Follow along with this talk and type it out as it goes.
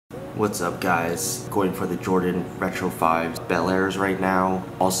What's up guys? Going for the Jordan Retro 5s Bel-Airs right now.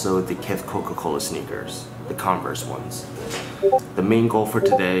 Also the Kith Coca-Cola sneakers, the Converse ones. The main goal for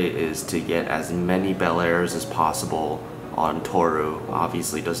today is to get as many Bel-Airs as possible on Toru.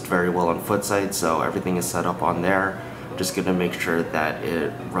 Obviously does very well on Footsite, so everything is set up on there. Just gonna make sure that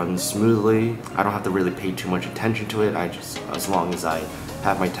it runs smoothly. I don't have to really pay too much attention to it. As long as I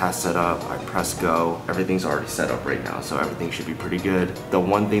have my task set up, I press go. Everything's already set up right now, so everything should be pretty good. The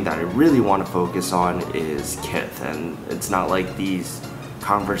one thing that I really want to focus on is Kith, and it's not like these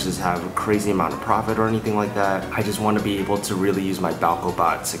Converses have a crazy amount of profit or anything like that. I just want to be able to really use my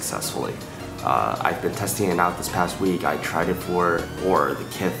balkobot successfully. I've been testing it out this past week. I tried it for the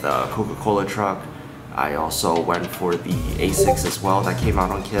Kith Coca-Cola truck. I also went for the A6 as well that came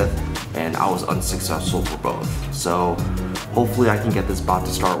out on Kith, and I was unsuccessful for both. So hopefully I can get this bot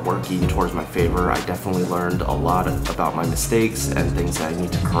to start working towards my favor. I definitely learned a lot about my mistakes and things that I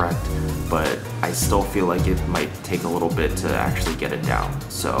need to correct, but I still feel like it might take a little bit to actually get it down.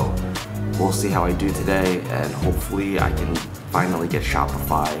 So we'll see how I do today, and hopefully I can finally get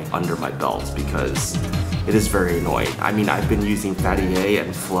Shopify under my belt because it is very annoying. I mean, I've been using Fatty A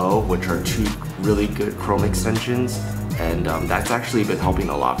and Flow, which are two really good Chrome extensions, and that's actually been helping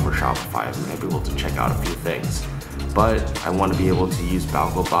a lot for Shopify. I've been able to check out a few things. But I want to be able to use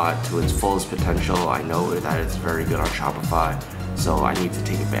balkobot to its fullest potential. I know that it's very good on Shopify, so I need to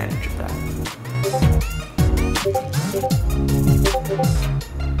take advantage of that.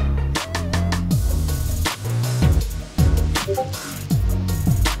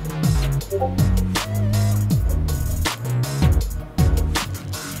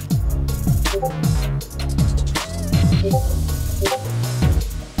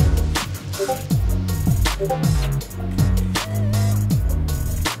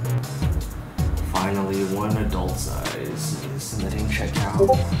 Finally, one adult size is submitting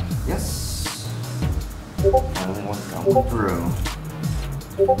checkout. Yes. Finally, one going through.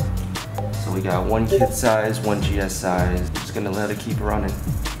 So we got one kid size, one GS size. Just gonna let it keep running.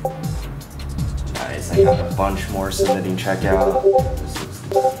 Nice. I got a bunch more submitting checkout. This looks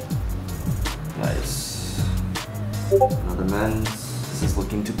good. Nice. Another men's. This is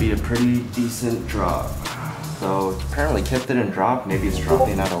looking to be a pretty decent drop. So apparently Kith didn't drop. Maybe it's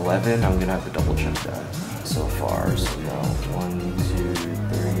dropping at 11. I'm gonna have to double check that. So far, so we got 1, 2,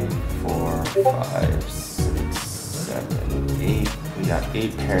 3, 4, 5, 6, 7, 8. We got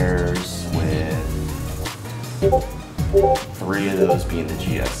 8 pairs with 3 of those being the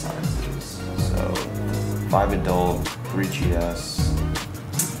GS sizes. So 5 adult, 3 GS.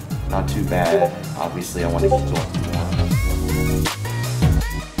 Not too bad. Obviously, I want to keep going more.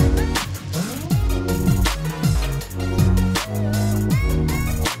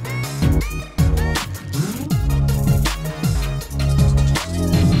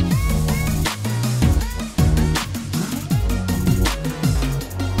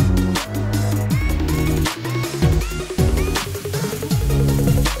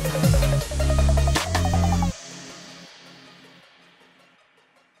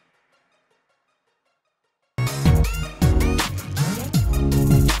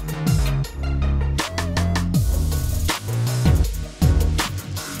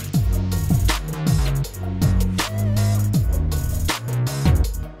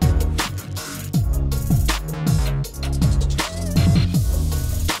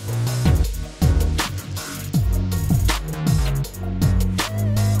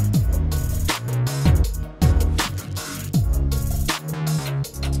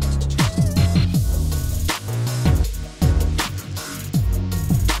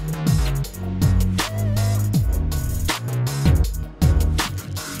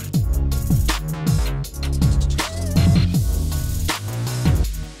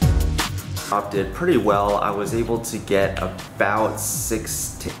 Did pretty well. I was able to get about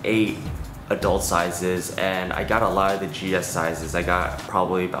 6 to 8 adult sizes, and I got a lot of the GS sizes. I got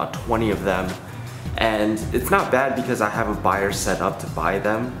probably about 20 of them, and it's not bad because I have a buyer set up to buy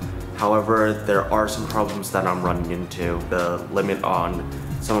them. However, there are some problems that I'm running into. The limit on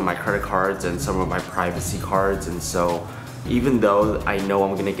some of my credit cards and some of my privacy cards, and so even though I know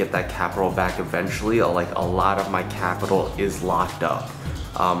I'm gonna get that capital back eventually, like a lot of my capital is locked up.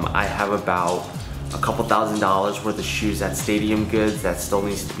 I have about a couple $1,000s worth of shoes at Stadium Goods that still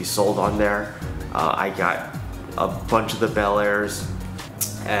needs to be sold on there. I got a bunch of the Bel-Airs,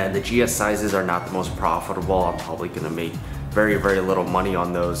 and the GS sizes are not the most profitable. I'm probably gonna make very, very little money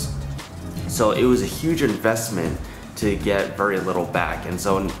on those. So it was a huge investment to get very little back, and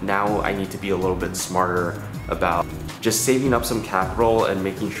so now I need to be a little bit smarter about just saving up some capital and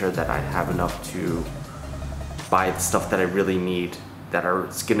making sure that I have enough to buy the stuff that I really need that are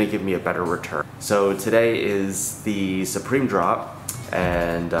gonna give me a better return. So today is the Supreme drop,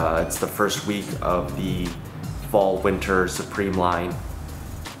 and it's the first week of the fall winter Supreme line.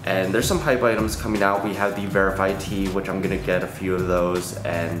 And there's some hype items coming out. We have the verified tee, which I'm gonna get a few of those,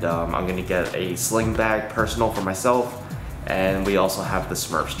 and I'm gonna get a sling bag personal for myself, and we also have the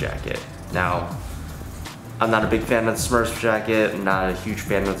Smurfs jacket. Now, I'm not a big fan of the Smurfs jacket, I'm not a huge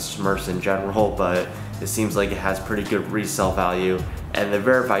fan of the Smurfs in general, but it seems like it has pretty good resale value. And the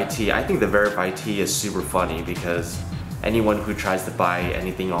verified tee, I think the verified tee is super funny because anyone who tries to buy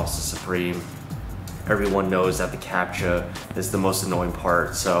anything off the Supreme, everyone knows that the CAPTCHA is the most annoying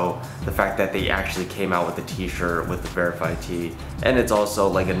part. So the fact that they actually came out with a t-shirt with the verified tee, and it's also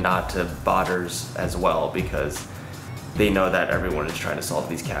like a nod to botters as well, because they know that everyone is trying to solve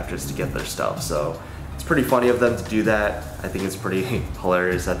these CAPTCHAs to get their stuff. So it's pretty funny of them to do that. I think it's pretty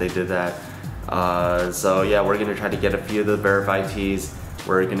hilarious that they did that. So yeah, we're gonna try to get a few of the verified tees.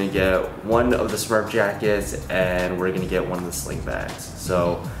 We're gonna get one of the Smurf jackets, and we're gonna get one of the sling bags.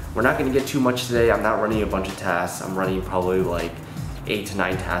 So we're not gonna get too much today. I'm not running a bunch of tasks. I'm running probably like 8 to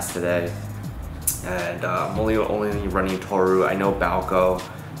 9 tasks today. And I'm only running Toru. I know Balco,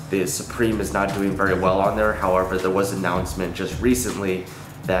 the Supreme is not doing very well on there. However, there was an announcement just recently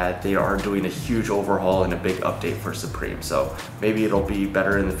that they are doing a huge overhaul and a big update for Supreme. So maybe it'll be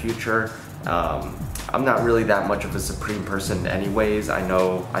better in the future. I'm not really that much of a Supreme person anyways. I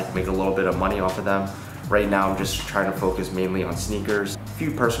know I can make a little bit of money off of them. Right now I'm just trying to focus mainly on sneakers. A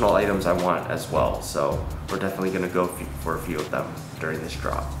few personal items I want as well, so we're definitely gonna go for a few of them during this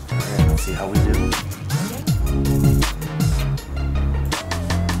drop. Alright, let's see how we do.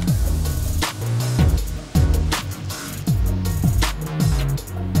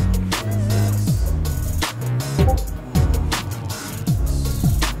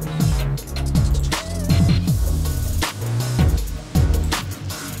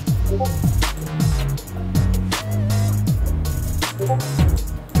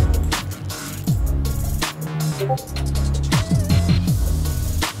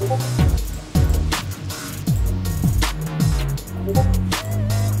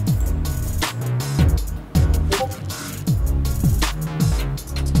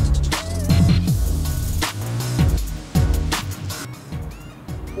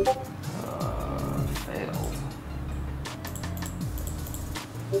 Failed.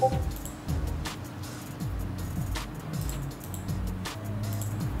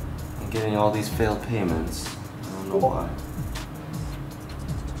 I'm getting all these failed payments. I don't know why.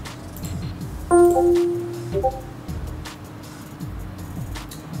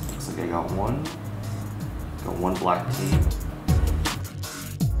 Looks like I got one. Got one black tee.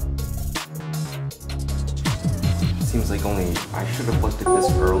 Seems like I should have looked at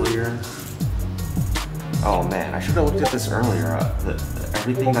this earlier. Oh man, I should have looked at this earlier.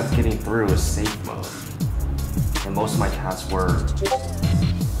 Everything that's getting through is safe mode. And most of my tasks were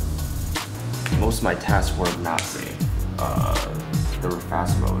not safe. They were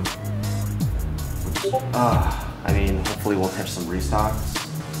fast mode. Which, I mean, hopefully we'll catch some restocks,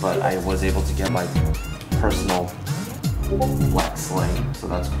 but I was able to get my personal black sling, so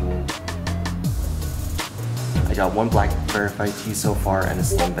that's cool. I got one black verified tee so far and a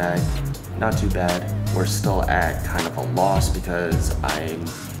sling bag. Not too bad. We're still at kind of a loss because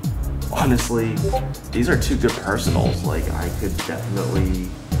honestly, these are two good personals. Like, I could definitely,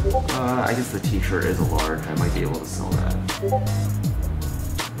 I guess the t-shirt is a large. I might be able to sell that.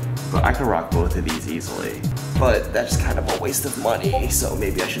 But I could rock both of these easily. But that's kind of a waste of money, so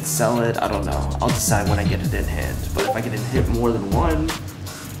maybe I should sell it. I don't know. I'll decide when I get it in hand. But if I can hit more than one,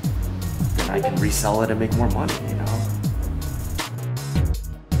 then I can resell it and make more money, you know?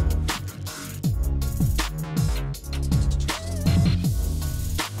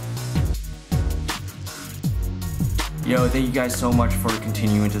 Yo, thank you guys so much for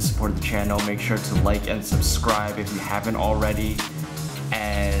continuing to support the channel. Make sure to like and subscribe if you haven't already.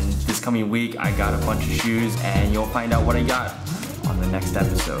 And this coming week, I got a bunch of shoes, and you'll find out what I got on the next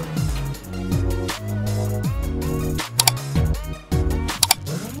episode.